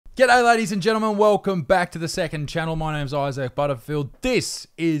G'day ladies and gentlemen, welcome back to the second channel. My name's Isaac Butterfield. This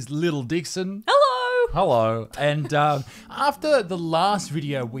is Little Dixon. Hello! Hello. And after the last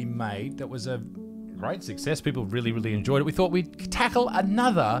video we made, that was a great success, people really enjoyed it, we thought we'd tackle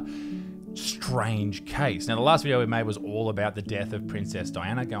another strange case. Now the last video we made was all about the death of Princess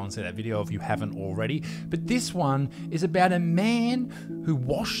Diana. Go and see that video if you haven't already. But this one is about a man who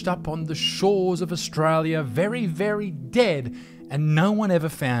washed up on the shores of Australia very dead, and no one ever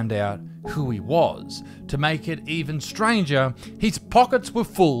found out who he was. To make it even stranger, his pockets were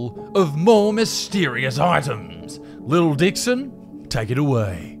full of more mysterious items. Little Dixon, take it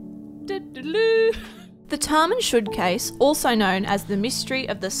away. The Tarm and Should case, also known as the mystery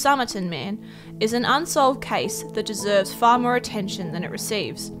of the Somerton man, is an unsolved case that deserves far more attention than it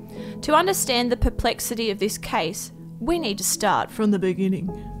receives. To understand the perplexity of this case, we need to start from the beginning.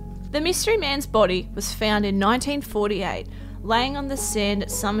 The mystery man's body was found in 1948, laying on the sand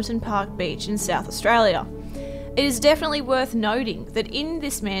at Somerton Park Beach in South Australia. It is definitely worth noting that in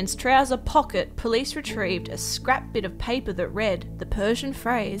this man's trouser pocket, police retrieved a scrap bit of paper that read the Persian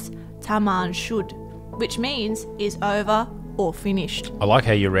phrase Tarm and Should, which means is over or finished. I like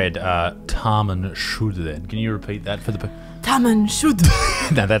how you read Tarm and Should then. Can you repeat that for the... Tarm and Should.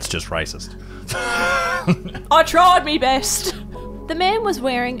 No, that's just racist. I tried me best. The man was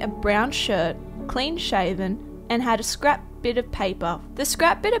wearing a brown shirt, clean shaven, and had a scrap bit of paper. The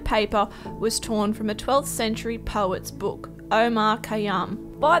scrap bit of paper was torn from a 12th century poet's book, Omar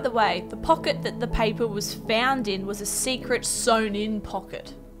Khayyam. By the way, the pocket that the paper was found in was a secret sewn-in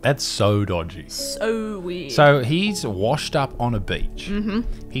pocket. That's so dodgy. So weird. So he's washed up on a beach. Mm-hmm.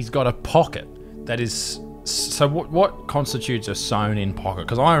 He's got a pocket that is... So what constitutes a sewn-in pocket?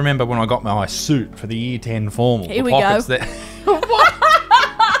 Because I remember when I got my suit for the Year 10 formal. Here we go. What?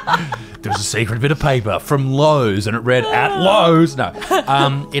 There was a secret bit of paper from Lowe's, and it read "at Lowe's." No,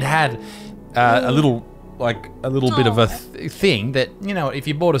 it had a little bit of a thing that, you know, if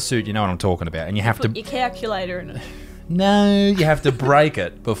you bought a suit, you know what I'm talking about, and you have Put your calculator in it. No, you have to break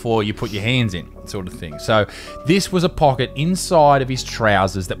it before you put your hands in, sort of thing. So this was a pocket inside of his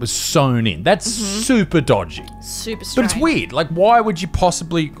trousers that was sewn in. That's super dodgy. Super strange. But it's weird. Like, why would you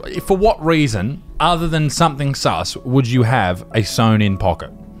possibly, for what reason, other than something sus, would you have a sewn-in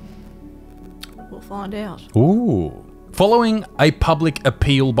pocket? We'll find out. Ooh. Following a public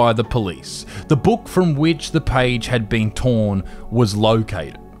appeal by the police, the book from which the page had been torn was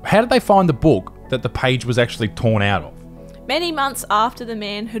located. How did they find the book that the page was actually torn out of? Many months after the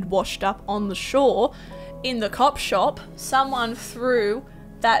man had washed up on the shore, in the cop shop, someone threw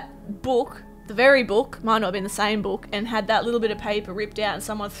that book, the very book, might not have been the same book, and had that little bit of paper ripped out, and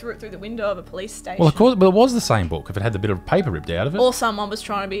someone threw it through the window of a police station. Well, of course, but it was the same book if it had the bit of paper ripped out of it. Or someone was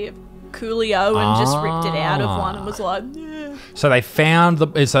trying to be a coolio and just ripped it out of one and was like, yeah. So they found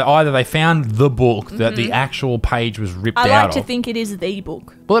either they found the book that the actual page was ripped out of. I like to think it is the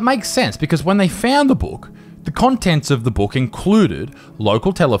book. Well, it makes sense, because when they found the book, the contents of the book included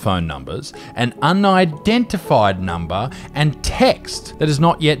local telephone numbers, an unidentified number, and text that has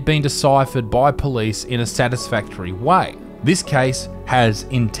not yet been deciphered by police in a satisfactory way. This case has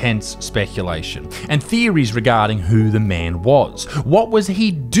intense speculation and theories regarding who the man was. What was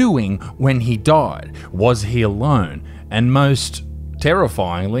he doing when he died? Was he alone? And most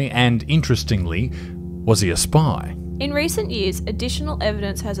terrifyingly and interestingly, was he a spy? In recent years, additional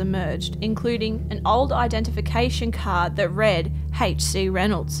evidence has emerged, including an old identification card that read H.C.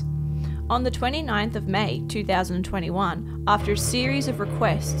 Reynolds. On the 29th of May 2021, after a series of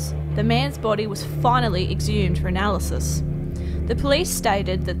requests, the man's body was finally exhumed for analysis. The police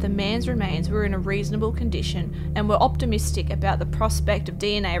stated that the man's remains were in a reasonable condition and were optimistic about the prospect of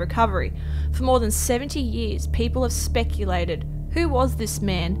DNA recovery. For more than 70 years, people have speculated, who was this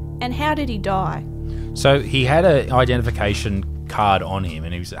man and how did he die? So he had an identification card on him,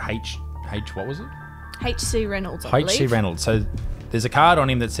 and he was what was it? H.C. Reynolds, I believe. H.C. Reynolds. So there's a card on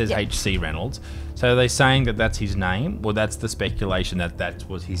him that says Yep. H.C. Reynolds. So are they saying that that's his name? Well, that's the speculation that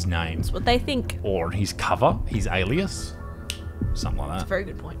was his name. That's what they think. Or his cover, his alias, something like that. That's a very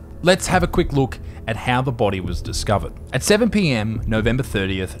good point. Let's have a quick look at how the body was discovered. At 7 p.m, November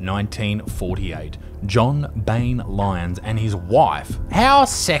 30th, 1948, John Bain Lyons and his wife. How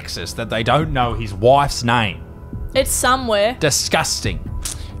sexist that they don't know his wife's name. It's somewhere. Disgusting.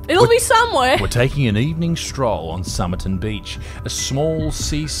 It'll be somewhere. We're taking an evening stroll on Somerton Beach, a small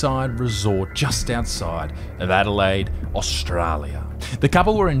seaside resort just outside of Adelaide, Australia. The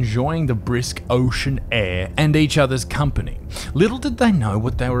couple were enjoying the brisk ocean air and each other's company. Little did they know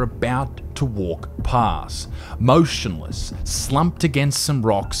what they were about to walk past. Motionless, slumped against some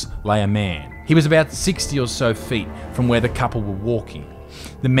rocks, lay a man. He was about 60 or so feet from where the couple were walking.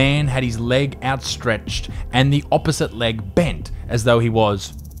 The man had his leg outstretched and the opposite leg bent as though he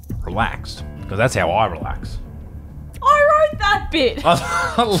was relaxed. Because that's how I relax. I wrote that bit.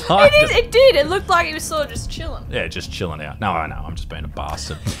 I liked it. It did. It looked like he was sort of just chilling. Yeah, just chilling out. No, I know. I'm just being a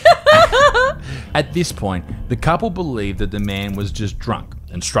bastard. At this point, the couple believed that the man was just drunk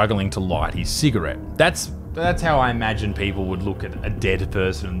and struggling to light his cigarette. That's how I imagine people would look at a dead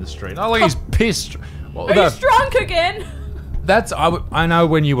person in the street. Oh, look, he's pissed. Well, He's drunk again. I know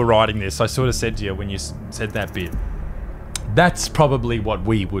when you were writing this, I sort of said to you when you said that bit, that's probably what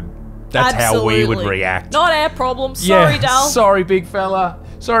we would... That's Absolutely. how we would react. Not our problem. Sorry, Dal. Sorry, big fella.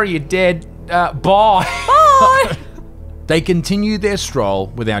 Sorry, you're dead. Bye. Bye. They continued their stroll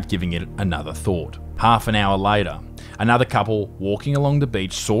without giving it another thought. Half an hour later, another couple walking along the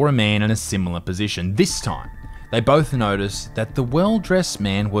beach saw a man in a similar position. This time, they both noticed that the well-dressed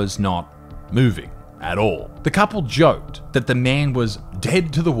man was not moving at all. The couple joked that the man was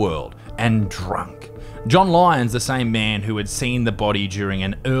dead to the world and drunk. John Lyons, the same man who had seen the body during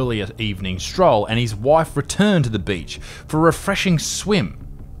an earlier evening stroll, and his wife returned to the beach for a refreshing swim.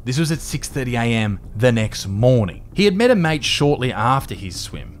 This was at 6:30 a.m. the next morning. He had met a mate shortly after his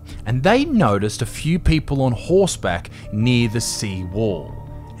swim, and they noticed a few people on horseback near the sea wall.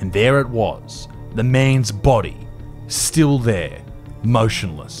 And there it was, the man's body, still there,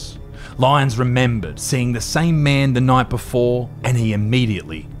 motionless. Lyons remembered seeing the same man the night before, and he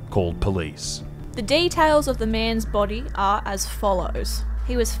immediately called police. The details of the man's body are as follows.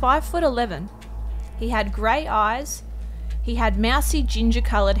 He was 5'11". He had grey eyes. He had mousy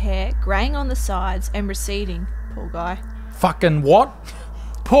ginger-coloured hair, greying on the sides and receding. Poor guy. Fucking what?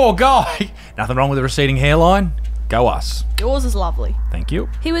 Poor guy. Nothing wrong with a receding hairline? Go us. Yours is lovely. Thank you.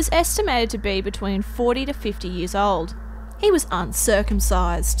 He was estimated to be between 40 to 50 years old. He was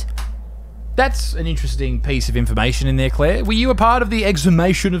uncircumcised. That's an interesting piece of information in there, Claire. Were you a part of the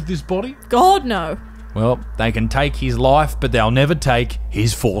exhumation of this body? God, no. Well, they can take his life, but they'll never take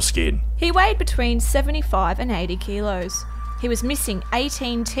his foreskin. He weighed between 75 and 80 kilos. He was missing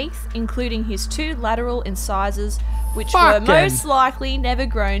 18 teeth, including his 2 lateral incisors, which were most likely never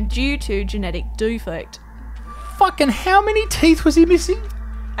grown due to genetic defect. Fucking how many teeth was he missing?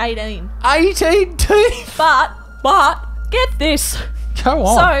 18. 18 teeth? But, get this. Go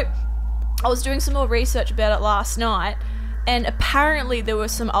on. So, I was doing some more research about it last night, and apparently there were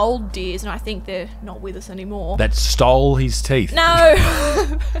some old deers, and I think they're not with us anymore. That stole his teeth. No!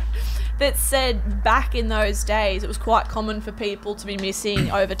 That said back in those days it was quite common for people to be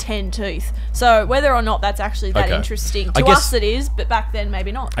missing over 10 teeth. So whether or not that's actually that interesting, to us it is, but back then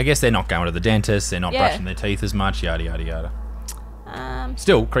maybe not. I guess they're not going to the dentist, they're not brushing their teeth as much, yada yada yada.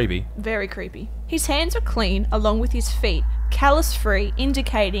 Still creepy. Very creepy. His hands were clean, along with his feet, callus-free,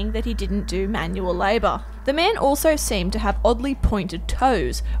 indicating that he didn't do manual labour. The man also seemed to have oddly pointed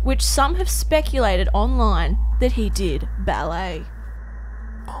toes, which some have speculated online that he did ballet.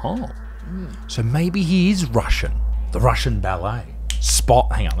 Oh. So maybe he is Russian. The Russian ballet.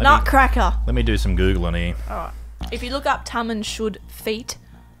 Hang on. Nutcracker. Let me do some Googling here. Alright. If you look up Tum Should feet,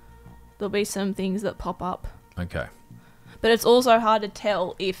 there'll be some things that pop up. Okay. But it's also hard to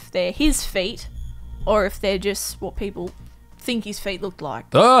tell if they're his feet or if they're just what people think his feet look like.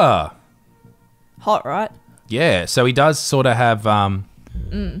 Ah. Hot, right? Yeah, so he does sort of have,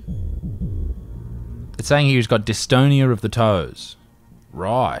 It's saying he's got dystonia of the toes.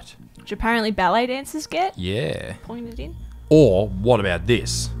 Right. Which apparently ballet dancers get. Yeah. Pointed in. Or, what about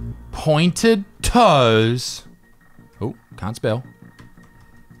this? Pointed toes. Oh, can't spell.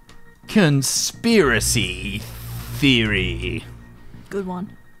 Conspiracy theory. Good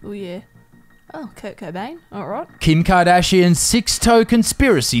one. Oh, yeah. Oh, Kurt Cobain. All right. Kim Kardashian's 6-toe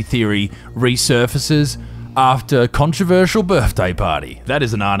conspiracy theory resurfaces after controversial birthday party. That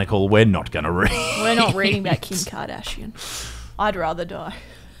is an article we're not going to read. We're not reading about Kim Kardashian. I'd rather die.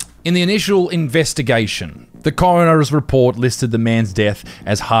 In the initial investigation, the coroner's report listed the man's death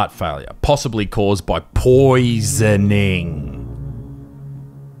as heart failure, possibly caused by poisoning.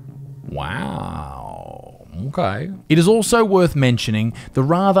 Wow. Okay. It is also worth mentioning the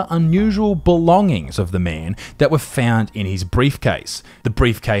rather unusual belongings of the man that were found in his briefcase. The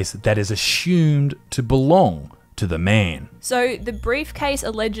briefcase that is assumed to belong to the man. So the briefcase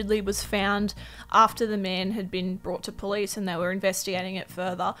allegedly was found after the man had been brought to police and they were investigating it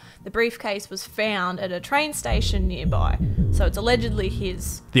further. The briefcase was found at a train station nearby, so it's allegedly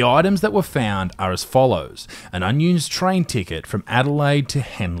his. The items that were found are as follows: an unused train ticket from Adelaide to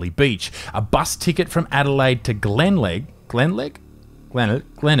Henley Beach, a bus ticket from Adelaide to Glenelg,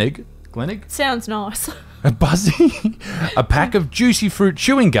 Sounds nice. a pack of juicy fruit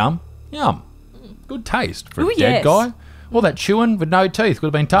chewing gum. Yum. Good taste for a dead guy. All that chewing with no teeth would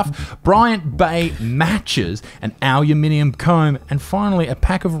have been tough. Bryant Bay matches, an aluminium comb, and finally a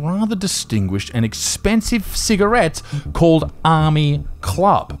pack of rather distinguished and expensive cigarettes called Army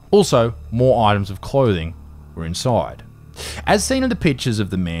Club. Also, more items of clothing were inside. As seen in the pictures of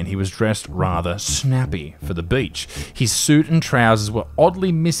the man, he was dressed rather snappy for the beach. His suit and trousers were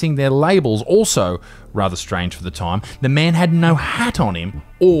oddly missing their labels, also rather strange for the time. The man had no hat on him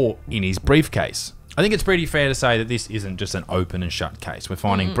or in his briefcase. I think it's pretty fair to say that this isn't just an open and shut case. We're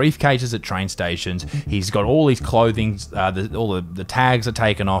finding briefcases at train stations. He's got all his clothing, all the tags are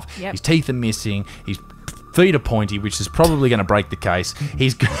taken off. Yep. His teeth are missing. His feet are pointy, which is probably going to break the case.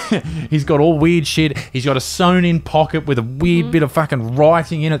 He's got all weird shit. He's got a sewn-in pocket with a weird bit of fucking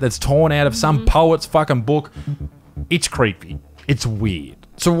writing in it that's torn out of some poet's fucking book. It's creepy. It's weird.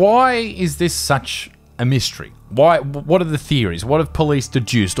 So why is this such a mystery? Why? What are the theories? What have police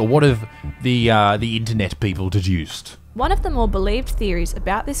deduced, or what have the internet people deduced? One of the more believed theories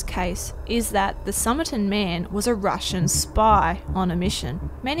about this case is that the Somerton man was a Russian spy on a mission.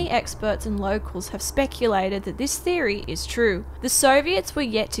 Many experts and locals have speculated that this theory is true. The Soviets were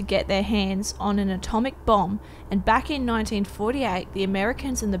yet to get their hands on an atomic bomb, and back in 1948 the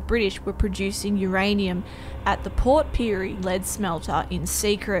Americans and the British were producing uranium at the Port Pirie lead smelter in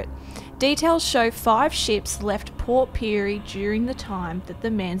secret. Details show 5 ships left Port Pirie during the time that the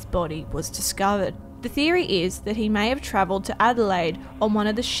man's body was discovered. The theory is that he may have travelled to Adelaide on one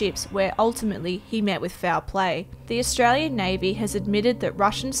of the ships where ultimately he met with foul play. The Australian Navy has admitted that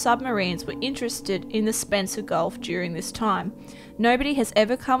Russian submarines were interested in the Spencer Gulf during this time. Nobody has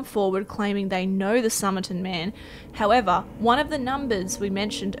ever come forward claiming they know the Somerton man. However, one of the numbers we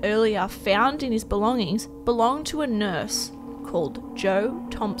mentioned earlier found in his belongings belonged to a nurse called Jo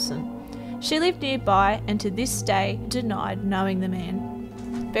Thompson. She lived nearby and to this day denied knowing the man.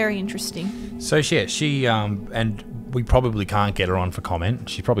 Very interesting. So yeah, she and we probably can't get her on for comment.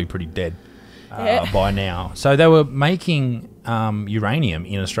 She's probably pretty dead by now. So they were making uranium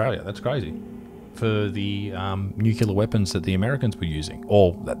in Australia. That's crazy. For the nuclear weapons that the Americans were using,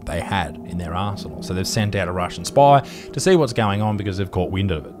 or that they had in their arsenal. So they've sent out a Russian spy to see what's going on because they've caught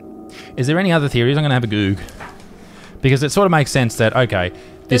wind of it. Is there any other theories? I'm going to have a goog. Because it sort of makes sense that, okay,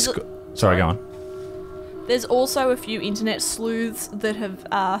 this... Sorry, go on. There's also a few internet sleuths that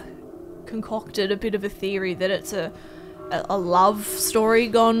have concocted a bit of a theory that it's a love story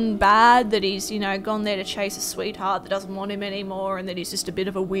gone bad, that he's, gone there to chase a sweetheart that doesn't want him anymore, and that he's just a bit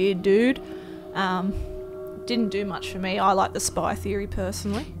of a weird dude. Didn't do much for me. I like the spy theory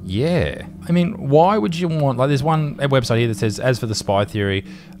personally. Yeah. I mean, why would you want... there's a website here that says, as for the spy theory,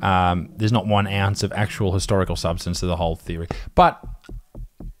 there's not 1 ounce of actual historical substance to the whole theory. But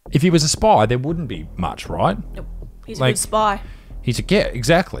if he was a spy, there wouldn't be much, right? Nope. He's a good spy. Yeah,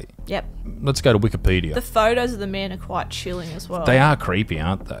 exactly. Yep. Let's go to Wikipedia. The photos of the man are quite chilling as well. They are creepy,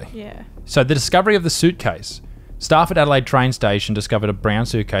 aren't they? Yeah. So the discovery of the suitcase. Staff at Adelaide train station discovered a brown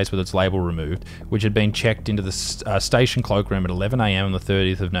suitcase with its label removed, which had been checked into the station cloakroom at 11 a.m. on the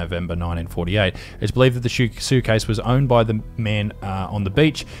 30th of November 1948. It's believed that the suitcase was owned by the man on the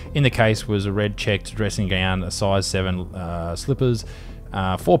beach. In the case was a red checked dressing gown, a size 7 slippers,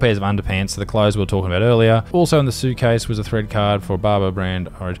 4 pairs of underpants, so the clothes we were talking about earlier. Also in the suitcase was a thread card for a Barber brand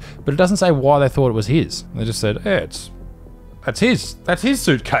orange, but it doesn't say why they thought it was his. They just said, that's his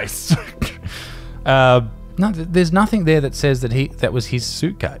suitcase. No, there's nothing there that says that was his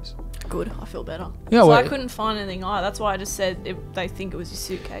suitcase. Good, I feel better. Yeah, so I couldn't find anything either. That's why I just said they think it was his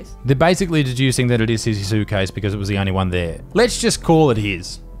suitcase. They're basically deducing that it is his suitcase because it was the only one there. Let's just call it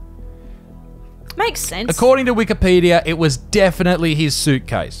his. Makes sense. According to Wikipedia, it was definitely his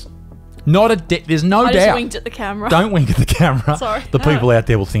suitcase. There's no doubt. I just winked at the camera. Don't wink at the camera. Sorry. The people out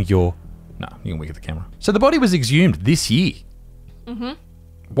there will think you're... No, you can wink at the camera. So the body was exhumed this year.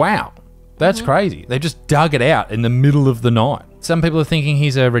 Mm-hmm. Wow. That's crazy. They just dug it out in the middle of the night. Some people are thinking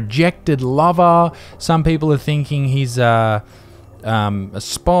he's a rejected lover. Some people are thinking he's a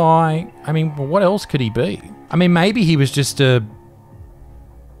spy. I mean, what else could he be? I mean, maybe he was just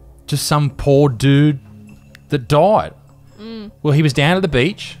some poor dude that died. Well, he was down at the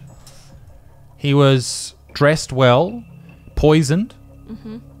beach. He was dressed well, poisoned.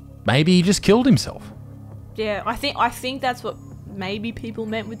 Maybe he just killed himself. Yeah, I think that's what maybe people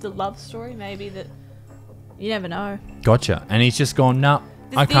meant with the love story. Maybe that, you never know. Gotcha. And he's just gone, no,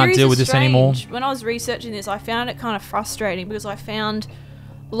 I can't deal with this anymore. When I was researching this, I found it kind of frustrating because I found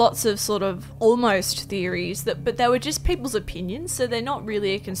lots of sort of almost theories but they were just people's opinions, so they're not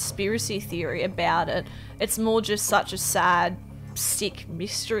really a conspiracy theory about it. It's more just such a sad, sick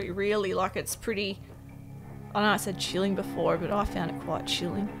mystery, really. Like, it's pretty... I know I said chilling before, but I found it quite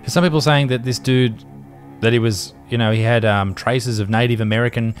chilling. Some people are saying that this dude That he was, he had traces of Native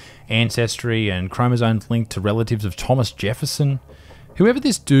American ancestry and chromosomes linked to relatives of Thomas Jefferson. Whoever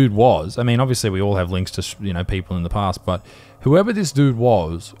this dude was, I mean, obviously we all have links to, people in the past, but whoever this dude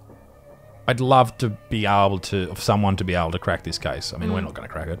was, I'd love to be able to, someone to be able to crack this case. I mean, we're not going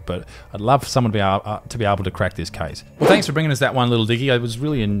to crack it, but I'd love for someone to be able to crack this case. Well, thanks for bringing us that one, little Dicky. I was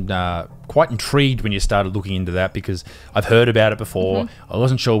really quite intrigued when you started looking into that because I've heard about it before. I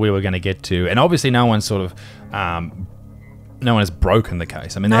wasn't sure we were going to get to, and obviously no one has broken the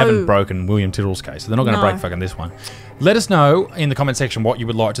case. I mean, they haven't broken William Tittle's case, so they're not going to break fucking this one. Let us know in the comment section what you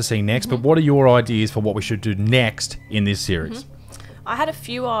would like to see next, but what are your ideas for what we should do next in this series? I had a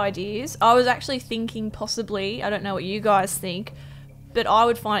few ideas. I was actually thinking possibly, I don't know what you guys think, but I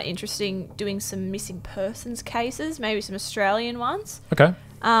would find it interesting doing some missing persons cases, maybe some Australian ones. Okay.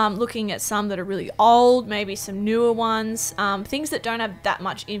 Looking at some that are really old, maybe some newer ones, things that don't have that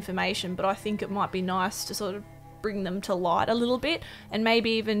much information, but I think it might be nice to sort of bring them to light a little bit and maybe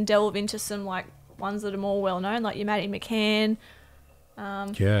even delve into some like ones that are more well known, like your Maddie McCann.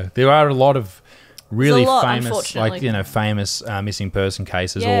 Yeah, there are a lot of really famous, unfortunately. famous missing person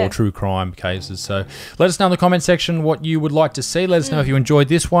cases or true crime cases. So let us know in the comment section what you would like to see. Let us know if you enjoyed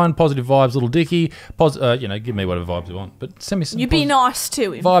this one. Positive vibes, little Dicky. Give me whatever vibes you want, but send me some. You be nice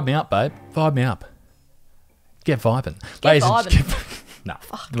to him. Vibe me up, babe. Vibe me up. Get vibing. Get vibing. No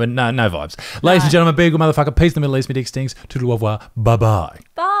vibes. Ladies and gentlemen, be a good motherfucker. Peace in the Middle East. Me dick stinks. Toodle au revoir. Bye-bye.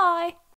 Bye.